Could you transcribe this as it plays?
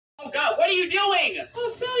Oh God, what are you doing? I'll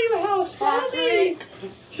sell you a house, Patrick.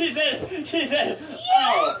 She said,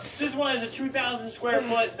 oh, this one is a 2,000 square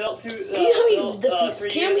foot built 3 years ago.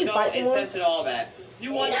 It sets it all back.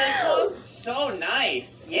 You want this one? So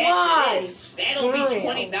nice. Yes, it is. That'll be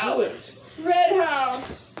 $20. Red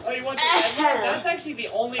house. Oh, you want the red one? That's actually the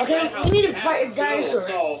only red house. We need to fight a dinosaur.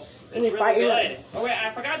 So it's really good. Oh wait, I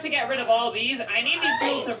forgot to get rid of all these. I need these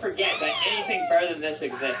people to forget that anything better than this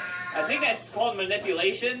exists. I think that's called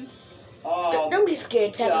manipulation. Oh, don't be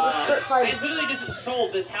scared, Patrick. Just start fighting. I literally just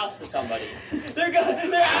sold this house to somebody. They're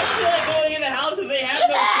actually like going into houses. They have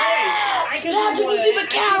no choice. I can do one. Patrick, you a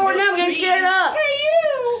coward. Now we're gonna tear it up. Hey,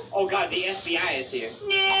 you! Oh God, the FBI is here.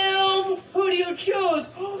 Noob! Who do you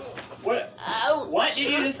choose? What? What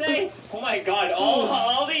did you just say? Oh my God!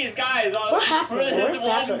 All these guys. What happened? This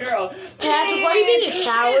one girl. Patrick, why are you being a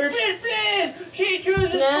coward? Please! She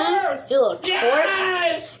chooses birth. You little tort.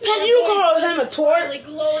 Yes! Patrick, you call him a tort? Really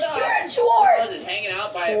glowed up. You're a tort. Just hanging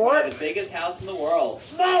out by the biggest house in the world.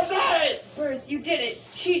 Not that! Birth, you did it.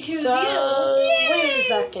 She chooses you. Wait a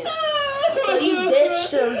second. So you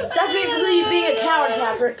ditched him. That's basically you being a coward,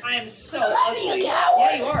 Patrick. I am so ugly.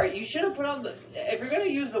 Yeah, you are. You should have put on the. If you're gonna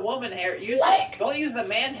use the woman hair, don't use the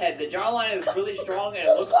man head. The jawline is really strong and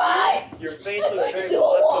it looks good. Your face looks very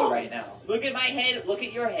ugly right now. Look at my head. Look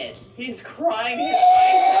at your head. He's crying his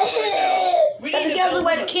eyes out right now. We need to go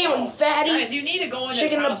away the camera, you fatty. Guys, you need to go in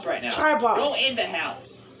this house right now. Tripod. Go in the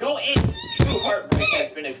house. Go in. True heartbreak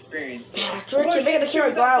has been experienced. Patrick, you're making the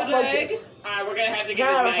camera go out of focus. Alright, we're gonna have to get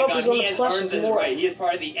this guy gone. He has earned this right. He is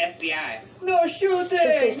part of the FBI. No shooting!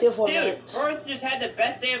 Dude, Birth just had the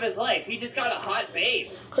best day of his life. He just got a hot babe.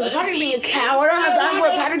 Because Patrick being a coward, I don't have time for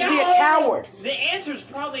Patrick to be a coward. The answer's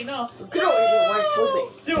probably no. Good old Andrew, why sleeping?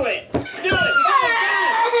 Do it! Do it! Oh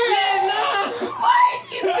God! Why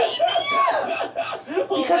did you beat me up?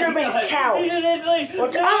 Because you're being a coward.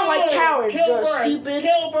 Which I don't like cowards, you're stupid.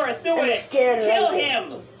 Kill Birth, do it! Scared Kill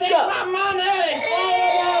him! Take my money!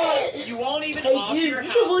 Oh, you won't even offer your house.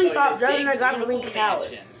 You should really stop judging that guy for being a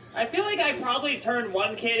coward. I feel like I probably turned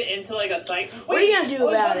one kid into like a psych. What are you gonna do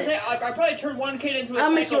about it? I probably turned one kid into a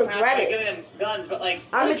I'll make you regret by it. giving him guns, but like,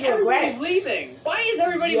 everybody's leaving. Why is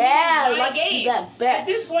everybody leaving my game? At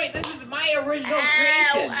this point, this is my original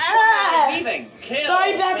creation. Why leaving? Kill.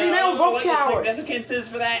 Sorry, Patrick, they were both cowards. The significance is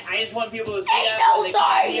for that. I just want people to see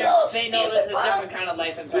that. They know this is a different kind of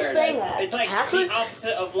life in paradise. It's like the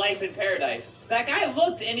opposite of life in paradise. That guy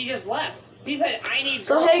looked and he just left. He said, I need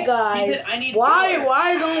girl. So, hey guys, he said, I need why is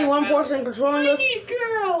girl. only one person controlling us? I need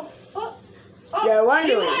girl. You're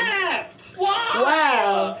wondering. He left.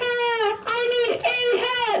 Wow. I need a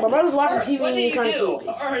head. My brother's watching TV and he's kind of sleepy.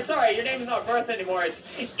 Or, sorry, your name is not Birth anymore. It's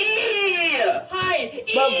E. Hi,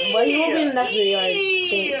 E. But you will be in the next video, I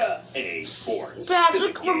think. A sports.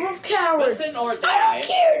 Patrick, we're both cowards. Listen or die. I don't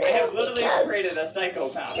care now. I have literally created a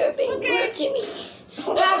psychopath. You're being rude to me.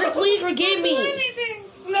 Patrick, please forgive me.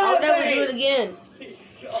 I'll never do it again.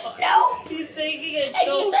 No. He's taking it so far. And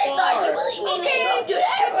you say sorry, you believe me, then don't do that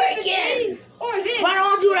ever again. Or this. If I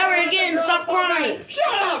don't do it ever again, stop crying.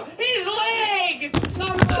 Shut up! His leg! You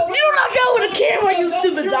don't go with the camera, you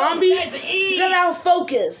stupid zombie. You got out of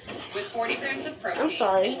focus. With 40 grams of protein. I'm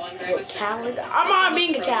sorry. You're a coward. I'm not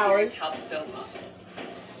being a coward. Helps build muscles.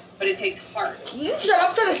 But it takes heart. Can you shut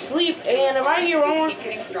up to sleep? And if I hear wrong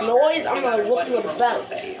noise, I'm going to whoop you with a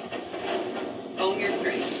belt. Bone your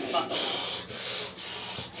strength. Muscle.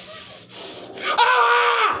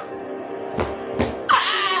 Ah!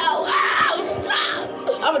 Ow! Ow! Stop!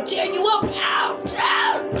 I'm gonna tear you up! Ouch!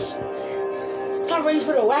 Ouch! Stop ready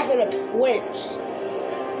for the whack of the winch.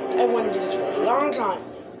 Everyone did this for a long time.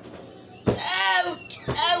 Ouch!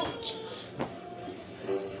 Ouch!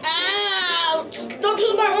 Ouch! Don't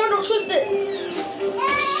twist my arm! Don't twist it!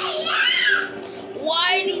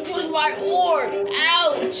 Why do you twist my arm?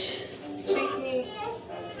 Ouch!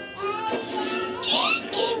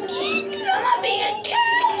 I'm not being a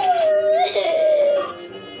coward.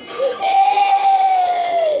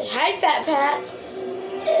 Hi, Fat Pat.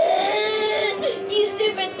 You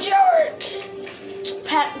stupid jerk.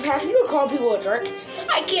 Pat, you don't call people a jerk.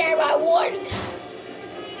 I care if I want.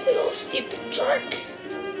 You little stupid jerk.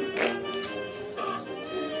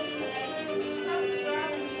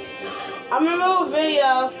 I'm in the middle of a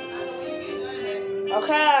video.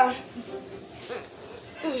 Okay.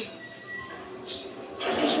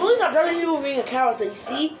 You should really stop judging people being a coward, though, you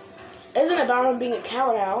see? It isn't about him being a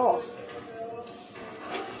coward at all.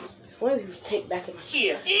 Why don't you take back in my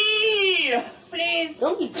shit? Please.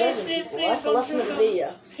 Don't be judging people. That's the lesson of the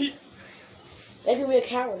video. They can be a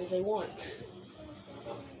coward if they want.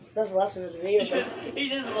 That's the lesson of the video.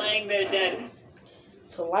 He's just laying there dead.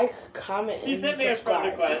 So like, comment, You and sent me a friend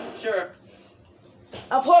subscribe. request, sure.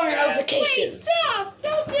 I'll put on Wait, notifications. stop!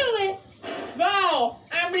 Don't do it! No!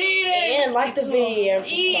 I'm bleeding! And like the video and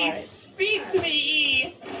subscribe. Speak to me,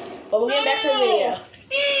 E! But we'll get back to the video.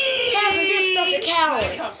 Patrick, you're such a coward.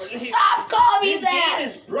 Stop calling me that! This game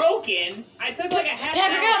is broken. I took like a half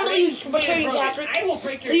Patrick, I don't believe you betray you, Patrick. I will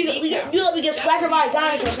break your You let me get splattered by a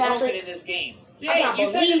dinosaur, Patrick. in this game. Yeah, you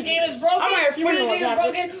said this game is broken. I'm not you really think it's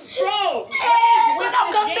broken? Bro!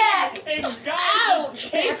 Don't come back! And God is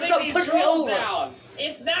chasing these push me girls over. down.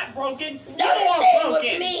 It's not broken. No, you are stay with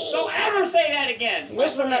broken. me. Don't ever say that again.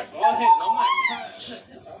 Listen up. Oh my God.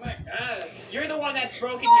 Oh my God. You're the one that's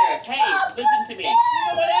broken here. Hey, listen to me. You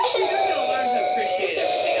know what? Actually, you're going to learn to appreciate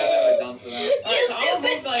everything I've ever done for them. Alright, so I'm going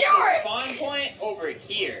to move like the spawn point over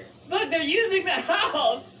here. Look, they're using the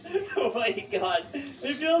house! Oh my God.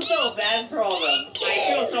 I feel so bad for all of them.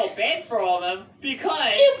 I feel so bad for all of them because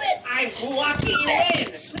I'm blocking you in.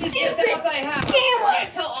 Please get the outside house. Yeah,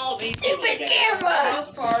 tell all these people to get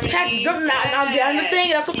house party. Patrick, don't knock down the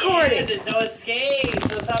thing. That's recording. Yeah, there's no escape.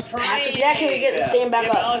 So stop trying. Patrick, that can get the same back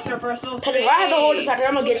up. Alex, your personal Patrick, if I have to hold this, Patrick,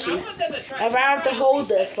 I'm gonna get you. I want them to try- If I have to hold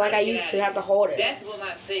this like I used to have to hold it. Death will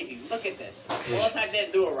not save you. Look at this. Well, let's have them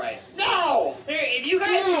do it right. No! Here, if you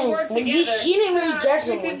guys can work together, he didn't really judge we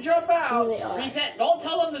someone. can jump out. Really are. Reset. Don't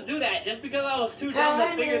tell them to do that just because I was too dumb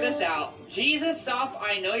to figure this out. Jesus, stop.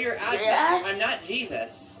 I know you're out. Yes. I'm not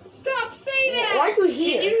Jesus. Stop saying that. Why are you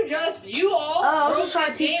here? Can you all I was broke just trying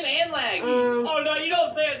this to game teach- and laggy? Oh no, you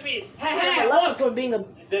don't say it to me. I love for being a.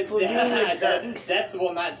 Death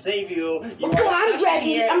will not save you. Come on, I'm dragging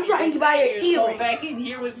you by your ear. Come back in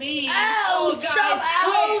here with me. Ow! Guys, Stop!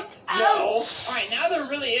 quit. No. Alright, now there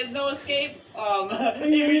really is no escape. If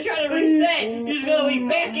you try to reset, you're just gonna be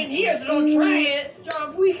back in here, so don't try it.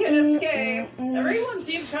 Jump, we can escape. Everyone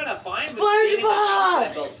seems kind of fine with getting this house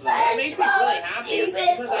that I built for them. It makes me really happy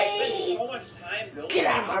because I spent so much time building Get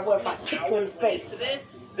out of my this way if I house. kick you in the face.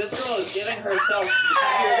 This girl is giving herself.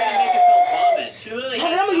 You're gonna make herself vomit. She literally. Hey,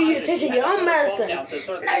 I'm gonna give you a taste of your own medicine.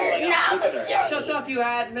 Shut up, you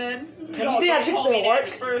admin. You think I took call the me work?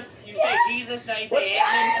 admin first. You say Jesus, now you say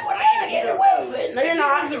admin. We're trying to get away with it. No, you're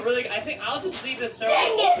not. This is really. I think I'll just leave this server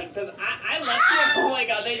Dang it. open because I left you. Oh my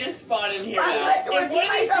God, they just spawned in here I'm now. about to If one of these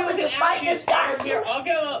myself people to can fight actually this spawn dinosaur. here, I'll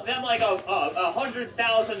give them like a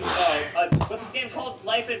 100,000. What's this game called?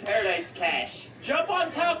 Life in Paradise cash. Jump on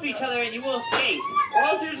top of each other and you will escape, or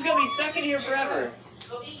else you're just gonna be stuck in here forever.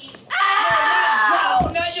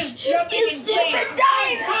 Not just jumping in place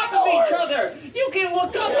on top of each other. You can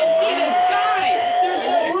look up and see the sky. There's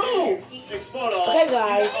no roof. Explode all. Okay,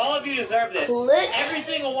 guys. All of you deserve this. Click, Every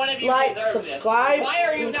single one of you like, deserve subscribe, this. Why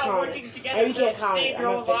are you and not comment. working together And you to can't comment. save I'm your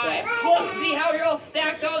own gonna fix lives? that. Look, see how you're all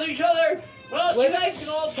stacked onto each other? Well, you guys can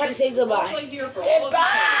all Try to say goodbye. play here for all of eternity.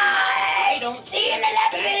 I don't See you in the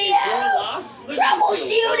next that video. if you're lost, look at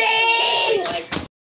this. Troubleshooting.